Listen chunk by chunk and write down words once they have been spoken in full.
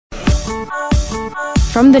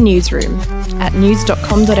From the newsroom at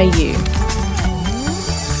news.com.au.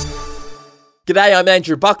 G'day, I'm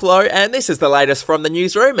Andrew Bucklow, and this is the latest from the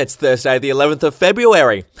newsroom. It's Thursday, the 11th of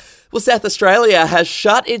February. Well, South Australia has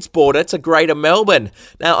shut its border to Greater Melbourne.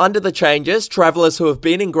 Now, under the changes, travellers who have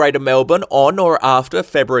been in Greater Melbourne on or after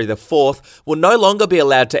February the 4th will no longer be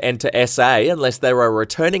allowed to enter SA unless they're a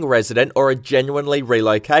returning resident or are genuinely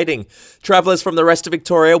relocating. Travellers from the rest of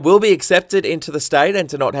Victoria will be accepted into the state and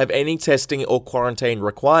do not have any testing or quarantine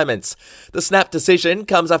requirements. The snap decision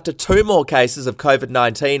comes after 2 more cases of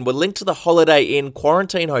COVID-19 were linked to the Holiday Inn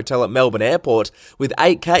quarantine hotel at Melbourne Airport, with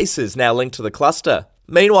 8 cases now linked to the cluster.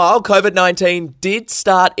 Meanwhile, COVID-19 did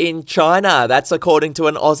start in China. That's according to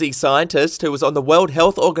an Aussie scientist who was on the World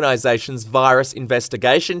Health Organization's virus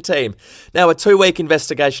investigation team. Now, a 2-week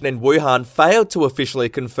investigation in Wuhan failed to officially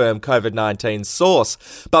confirm COVID-19's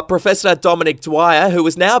source. But Professor Dominic Dwyer, who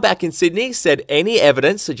is now back in Sydney, said any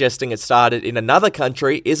evidence suggesting it started in another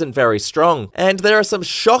country isn't very strong. And there are some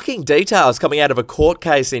shocking details coming out of a court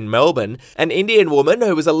case in Melbourne. An Indian woman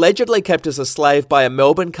who was allegedly kept as a slave by a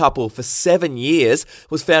Melbourne couple for 7 years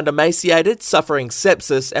was found emaciated, suffering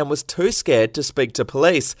sepsis, and was too scared to speak to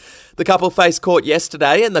police. The couple faced court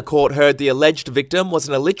yesterday, and the court heard the alleged victim was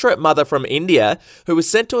an illiterate mother from India who was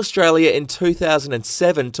sent to Australia in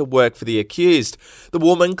 2007 to work for the accused. The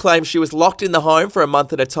woman claims she was locked in the home for a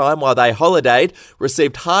month at a time while they holidayed,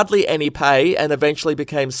 received hardly any pay, and eventually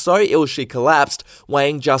became so ill she collapsed,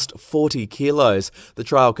 weighing just 40 kilos. The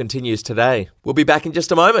trial continues today. We'll be back in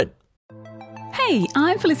just a moment. Hey,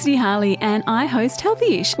 I'm Felicity Harley and I host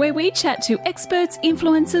Healthyish, where we chat to experts,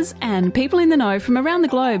 influencers and people in the know from around the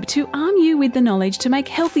globe to arm you with the knowledge to make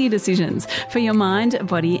healthier decisions for your mind,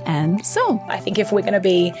 body and soul. I think if we're going to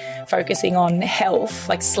be focusing on health,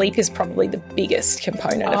 like sleep is probably the biggest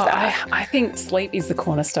component of that. I think sleep is the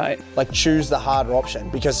cornerstone. Like choose the harder option,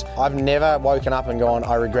 because I've never woken up and gone,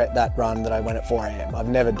 I regret that run that I went at 4 a.m. I've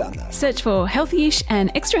never done that. Search for Healthyish and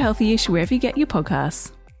Extra Healthyish wherever you get your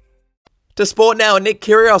podcasts. To sport now, Nick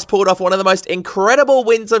Kyrgios pulled off one of the most incredible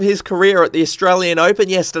wins of his career at the Australian Open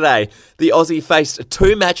yesterday. The Aussie faced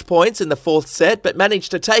 2 match points in the 4th set, but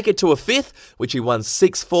managed to take it to a 5th, which he won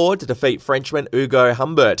 6-4 to defeat Frenchman Hugo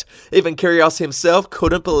Humbert. Even Kyrgios himself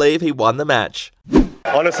couldn't believe he won the match.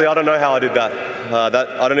 Honestly, I don't know how I did that.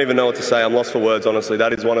 I don't even know what to say. I'm lost for words, honestly.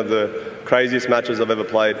 That is one of the craziest matches I've ever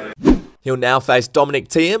played. He'll now face Dominic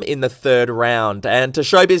Thiem in the 3rd round. And to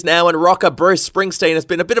showbiz now, and rocker Bruce Springsteen has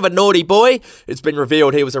been a bit of a naughty boy. It's been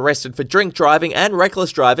revealed he was arrested for drink driving and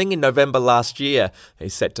reckless driving in November last year.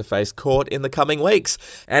 He's set to face court in the coming weeks.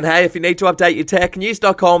 And hey, if you need to update your tech,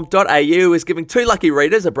 news.com.au is giving 2 lucky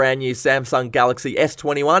readers a brand new Samsung Galaxy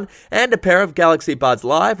S21 and a pair of Galaxy Buds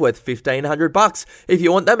Live worth $1,500. If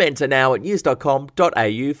you want them, enter now at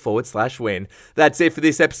news.com.au/win. That's it for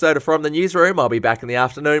this episode of From the Newsroom. I'll be back in the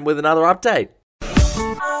afternoon with another update.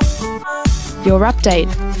 Your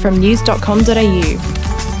update from news.com.au.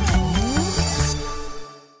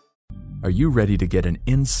 Are you ready to get an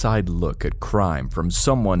inside look at crime from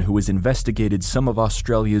someone who has investigated some of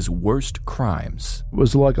Australia's worst crimes? It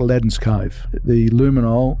was like Aladdin's Cave. The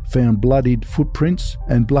luminol found bloodied footprints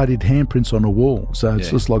and bloodied handprints on a wall, so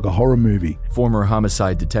it's just like a horror movie. Former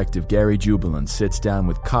homicide detective Gary Jubilant sits down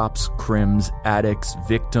with cops, crims, addicts,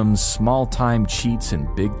 victims, small-time cheats,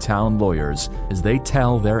 and big-town lawyers as they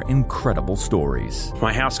tell their incredible stories.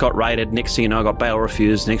 My house got raided. Next thing you know, I got bail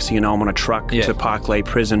refused. Next thing you know, I'm on a truck to Parklea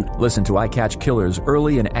Prison. Listen to I Catch Killers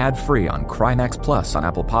early and ad-free on Crimex Plus on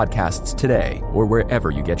Apple Podcasts today or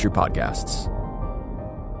wherever you get your podcasts.